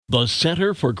The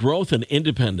Center for Growth and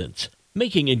Independence,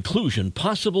 making inclusion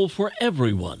possible for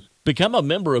everyone. Become a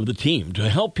member of the team to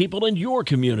help people in your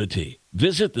community.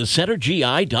 Visit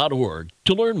thecentergi.org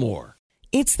to learn more.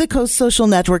 It's the Coast Social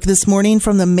Network this morning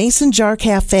from the Mason Jar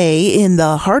Cafe in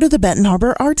the heart of the Benton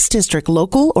Harbor Arts District.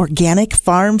 Local, organic,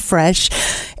 farm fresh.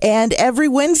 And every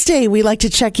Wednesday, we like to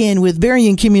check in with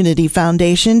Berrien Community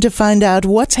Foundation to find out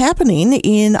what's happening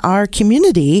in our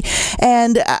community.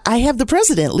 And I have the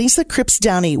president, Lisa Cripps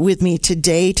Downey, with me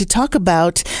today to talk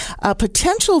about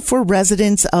potential for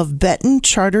residents of Benton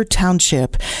Charter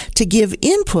Township to give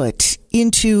input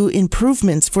into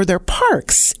improvements for their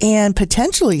parks and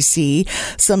potentially see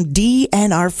some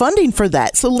DNR funding for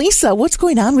that. So Lisa, what's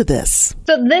going on with this?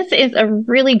 So this is a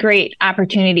really great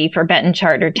opportunity for Benton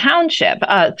Charter Township.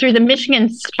 Through the Michigan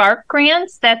Spark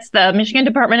grants, that's the Michigan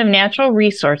Department of Natural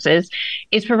Resources,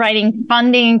 is providing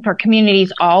funding for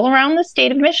communities all around the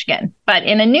state of Michigan. But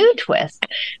in a new twist,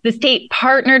 the state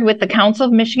partnered with the Council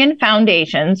of Michigan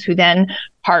Foundations, who then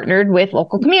partnered with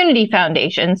local community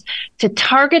foundations to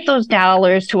target those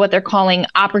dollars to what they're calling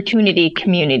opportunity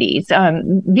communities.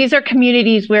 These are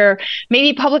communities where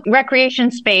maybe public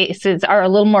recreation spaces are a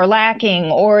little more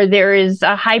lacking, or there is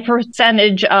a high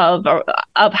percentage of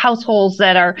households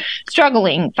that are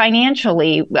struggling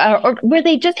financially, or where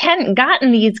they just hadn't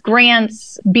gotten these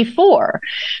grants before.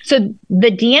 So the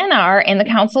DNR and the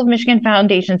Council of Michigan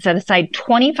Foundation set aside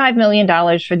 $25 million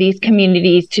for these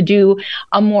communities to do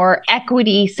a more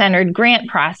equity-centered grant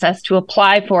process to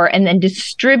apply for and then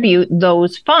distribute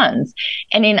those funds.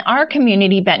 And in our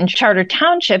community, Benton Charter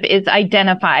Township is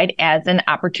identified as an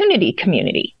opportunity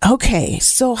community. Okay,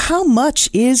 so how much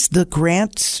is the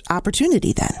grant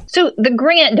opportunity then? So the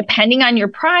grant, depending on your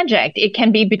project, it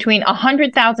can be between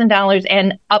 $100,000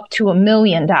 and up to $1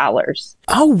 million.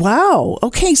 Oh, wow.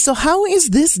 Okay, so how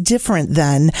is this different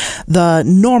than the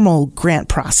normal grant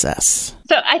process?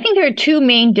 So I think there are two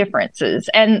main differences.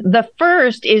 And the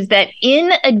first is that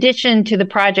in addition to the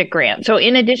project grant, so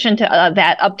in addition to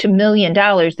that up to $1 million,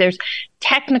 there's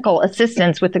technical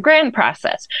assistance with the grant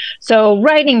process. So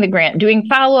writing the grant, doing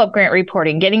follow-up grant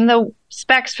reporting, getting the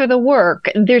specs for the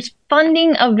work, there's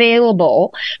funding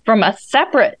available from a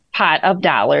separate pot of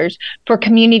dollars for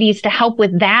communities to help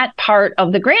with that part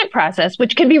of the grant process,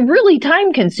 which can be really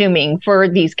time consuming for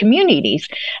these communities.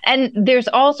 And there's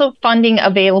also funding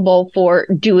available for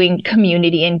doing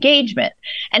community engagement.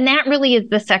 And that really is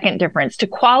the second difference. To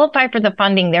qualify for the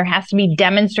funding, there has to be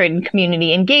demonstrated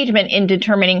community engagement in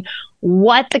determining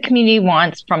what the community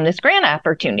wants from this grant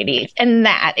opportunity. And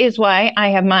that is why I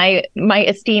have my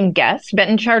esteemed guest,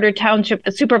 Benton Charter Township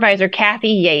Supervisor Kathy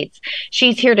Yates.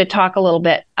 She's here to talk a little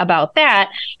bit about that,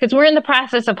 because we're in the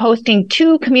process of hosting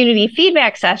 2 community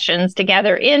feedback sessions to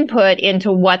gather input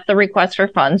into what the request for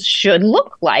funds should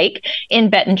look like in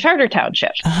Benton Charter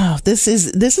Township. Oh, this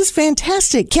is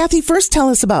fantastic. Kathy, first tell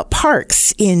us about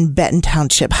parks in Benton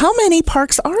Township. How many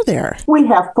parks are there? We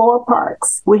have 4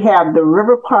 parks. We have the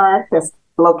River Park that's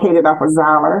located off of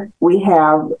Zoller. We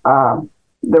have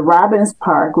the Robbins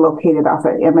Park located off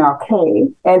of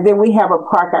MLK. And then we have a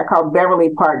park I call Beverly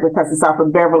Park because it's off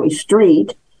of Beverly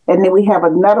Street. And then we have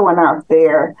another one out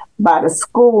there by the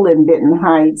school in Benton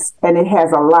Heights, and it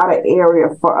has a lot of area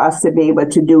for us to be able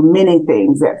to do many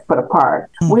things for the park.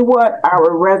 We want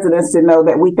our residents to know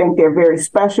that we think they're very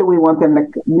special. We want them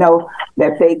to know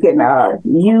that they can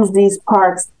use these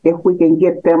parks if we can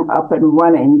get them up and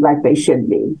running like they should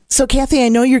be. So, Kathy, I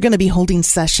know you're going to be holding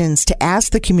sessions to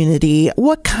ask the community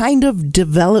what kind of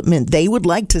development they would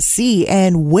like to see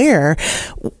and where.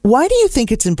 Why do you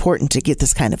think it's important to get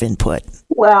this kind of input?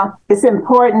 Well, it's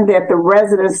important that the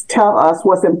residents tell us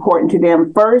what's important to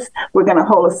them. First, we're going to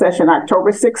hold a session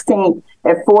October 16th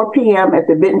at 4 p.m. at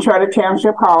the Benton Charter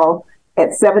Township Hall at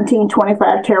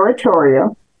 1725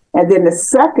 Territorial. And then the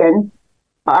second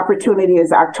opportunity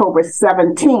is October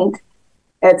 17th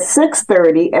at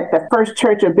 6:30 at the First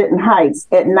Church of Benton Heights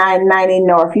at 990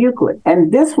 North Euclid.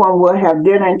 And this one will have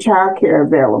dinner and childcare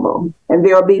available. And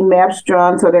there'll be maps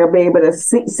drawn so they'll be able to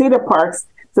see the parks,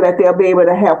 so that they'll be able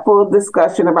to have full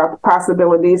discussion about the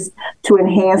possibilities to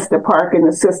enhance the park and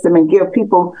the system and give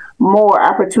people more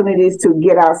opportunities to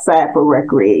get outside for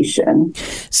recreation.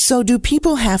 So do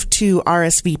people have to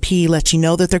RSVP, let you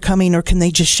know that they're coming, or can they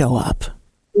just show up?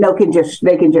 No,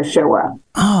 they can just show up.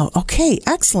 Oh, okay.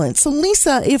 Excellent. So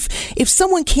Lisa, if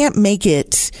someone can't make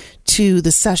it to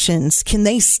the sessions, can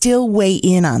they still weigh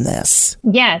in on this?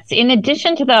 Yes. In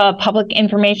addition to the public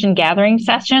information gathering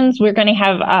sessions, we're going to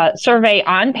have a survey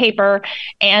on paper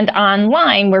and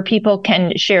online where people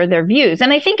can share their views.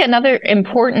 And I think another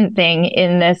important thing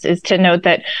in this is to note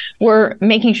that we're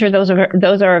making sure those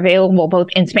are available both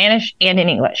in Spanish and in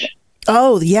English.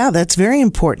 Oh, yeah, that's very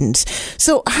important.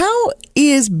 So how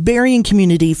is Berrien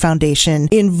Community Foundation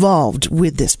involved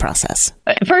with this process?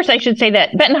 First, I should say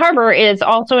that Benton Harbor is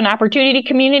also an opportunity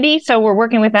community, so we're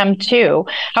working with them too.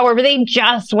 However, they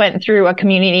just went through a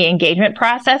community engagement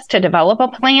process to develop a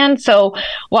plan. So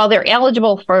while they're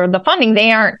eligible for the funding,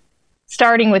 they aren't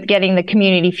starting with getting the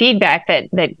community feedback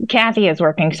that Kathy is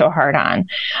working so hard on.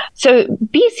 So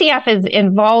BCF is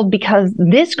involved because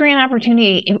this grant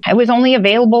opportunity was only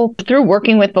available through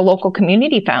working with the local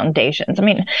community foundations. I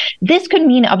mean, this could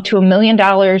mean up to $1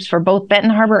 million for both Benton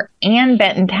Harbor and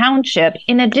Benton Township,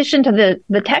 in addition to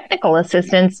the technical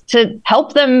assistance to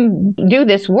help them do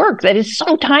this work that is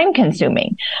so time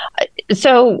consuming.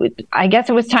 So I guess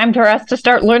it was time for us to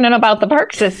start learning about the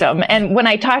park system. And when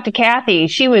I talked to Kathy,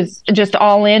 she was just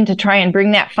all in to try and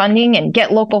bring that funding and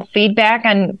get local feedback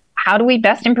on how do we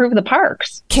best improve the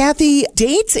parks. Kathy,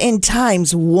 dates and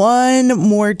times one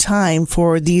more time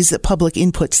for these public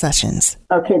input sessions.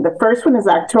 Okay, the first one is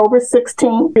October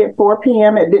 16th at 4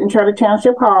 p.m. at Benton Charter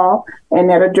Township Hall, and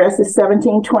that address is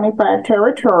 1725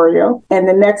 Territorial. And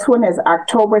the next one is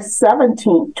October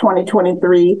 17th,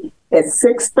 2023 at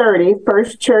 6:30,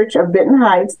 First Church of Benton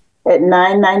Heights at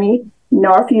 990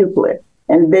 North Euclid.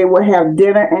 And they will have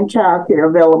dinner and childcare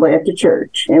available at the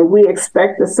church. And we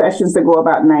expect the sessions to go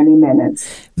about 90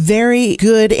 minutes. Very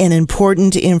good and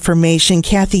important information.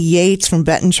 Kathy Yates from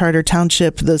Benton Charter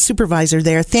Township, the supervisor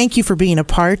there. Thank you for being a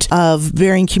part of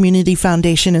Berrien Community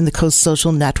Foundation and the Coast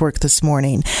Social Network this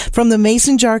morning. From the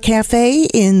Mason Jar Cafe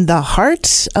in the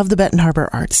heart of the Benton Harbor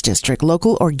Arts District,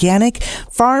 local, organic,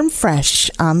 farm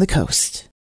fresh on the coast.